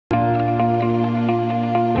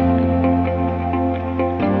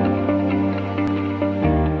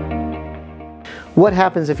what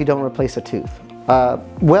happens if you don't replace a tooth?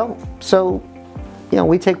 Well, so, you know,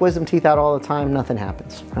 we take wisdom teeth out all the time, nothing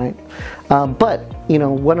happens, right? But, you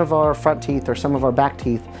know, one of our front teeth or some of our back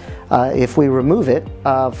teeth, if we remove it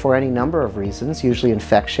for any number of reasons, usually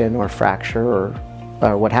infection or fracture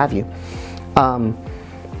or what have you,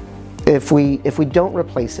 if we don't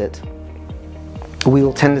replace it, we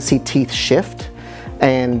will tend to see teeth shift,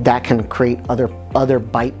 and that can create other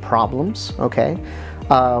bite problems, okay?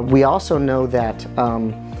 We also know that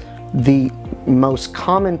the most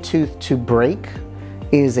common tooth to break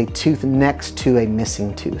is a tooth next to a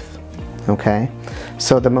missing tooth, okay?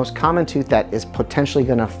 So the most common tooth that is potentially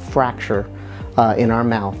gonna fracture in our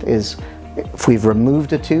mouth is if we've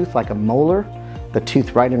removed a tooth, like a molar, the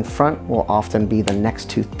tooth right in front will often be the next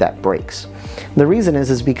tooth that breaks. The reason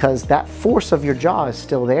is because that force of your jaw is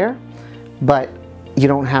still there, but you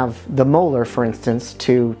don't have the molar, for instance,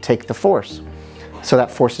 to take the force. So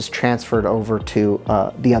that force is transferred over to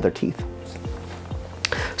the other teeth.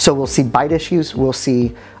 So we'll see bite issues, we'll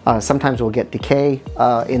see, sometimes we'll get decay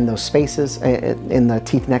in those spaces, in the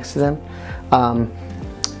teeth next to them.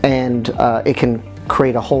 And it can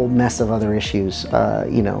create a whole mess of other issues,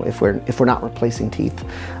 you know, if we're not replacing teeth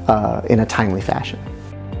in a timely fashion.